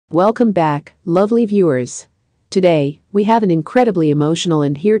Welcome back, lovely viewers. Today, we have an incredibly emotional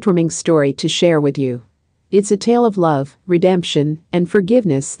and heartwarming story to share with you. It's a tale of love, redemption, and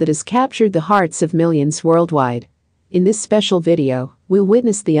forgiveness that has captured the hearts of millions worldwide. In this special video, we'll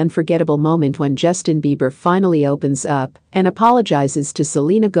witness the unforgettable moment when Justin Bieber finally opens up and apologizes to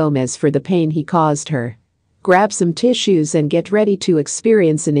Selena Gomez for the pain he caused her. Grab some tissues and get ready to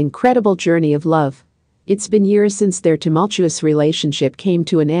experience an incredible journey of love. It's been years since their tumultuous relationship came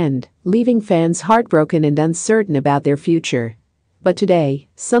to an end, leaving fans heartbroken and uncertain about their future. But today,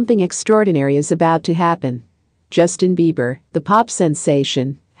 something extraordinary is about to happen. Justin Bieber, the pop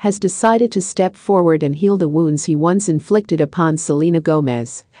sensation, has decided to step forward and heal the wounds he once inflicted upon Selena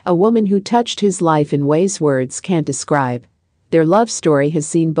Gomez, a woman who touched his life in ways words can't describe. Their love story has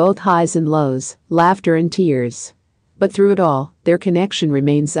seen both highs and lows, laughter and tears. But through it all, their connection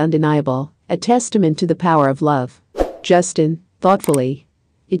remains undeniable, a testament to the power of love. Justin, thoughtfully.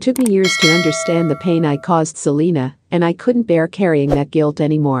 It took me years to understand the pain I caused Selena, and I couldn't bear carrying that guilt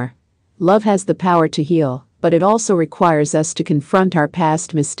anymore. Love has the power to heal, but it also requires us to confront our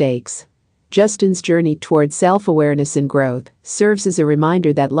past mistakes. Justin's journey toward self-awareness and growth serves as a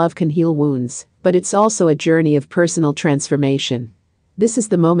reminder that love can heal wounds, but it's also a journey of personal transformation. This is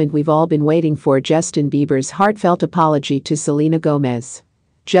the moment we've all been waiting for: Justin Bieber's heartfelt apology to Selena Gomez.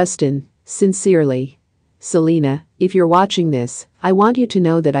 Justin, sincerely. Selena, if you're watching this, I want you to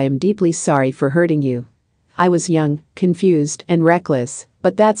know that I am deeply sorry for hurting you. I was young, confused, and reckless,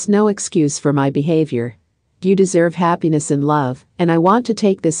 but that's no excuse for my behavior. You deserve happiness and love, and I want to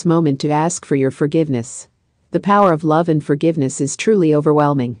take this moment to ask for your forgiveness. The power of love and forgiveness is truly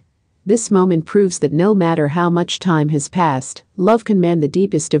overwhelming. This moment proves that no matter how much time has passed, love can mend the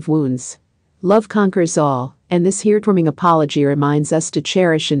deepest of wounds. Love conquers all, and this heartwarming apology reminds us to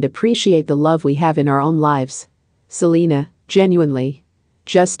cherish and appreciate the love we have in our own lives. Selena, genuinely.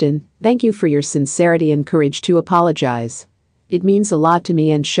 Justin, thank you for your sincerity and courage to apologize. It means a lot to me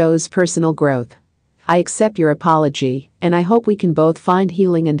and shows personal growth. I accept your apology, and I hope we can both find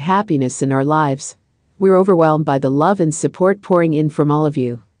healing and happiness in our lives. We're overwhelmed by the love and support pouring in from all of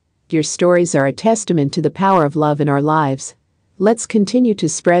you. Your stories are a testament to the power of love in our lives. Let's continue to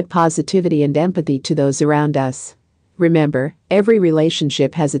spread positivity and empathy to those around us. Remember, every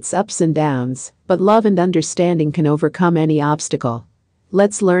relationship has its ups and downs, but love and understanding can overcome any obstacle.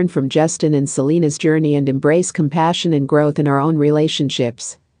 Let's learn from Justin and Selena's journey and embrace compassion and growth in our own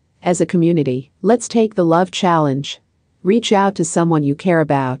relationships. As a community, let's take the love challenge. Reach out to someone you care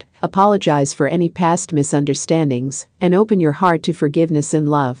about, apologize for any past misunderstandings, and open your heart to forgiveness and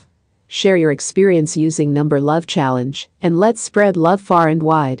love. Share your experience using #Love Challenge, and let's spread love far and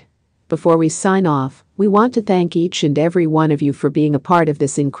wide. Before we sign off, we want to thank each and every one of you for being a part of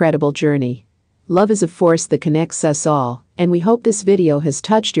this incredible journey. Love is a force that connects us all, and we hope this video has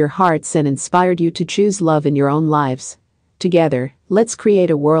touched your hearts and inspired you to choose love in your own lives. Together, let's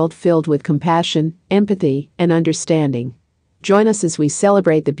create a world filled with compassion, empathy, and understanding. Join us as we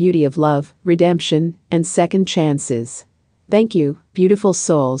celebrate the beauty of love, redemption, and second chances. Thank you, beautiful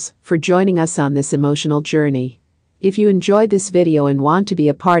souls, for joining us on this emotional journey. If you enjoyed this video and want to be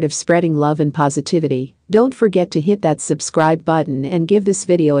a part of spreading love and positivity, don't forget to hit that subscribe button and give this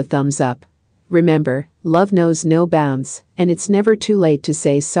video a thumbs up. Remember, love knows no bounds, and it's never too late to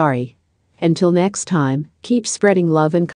say sorry. Until next time, keep spreading love and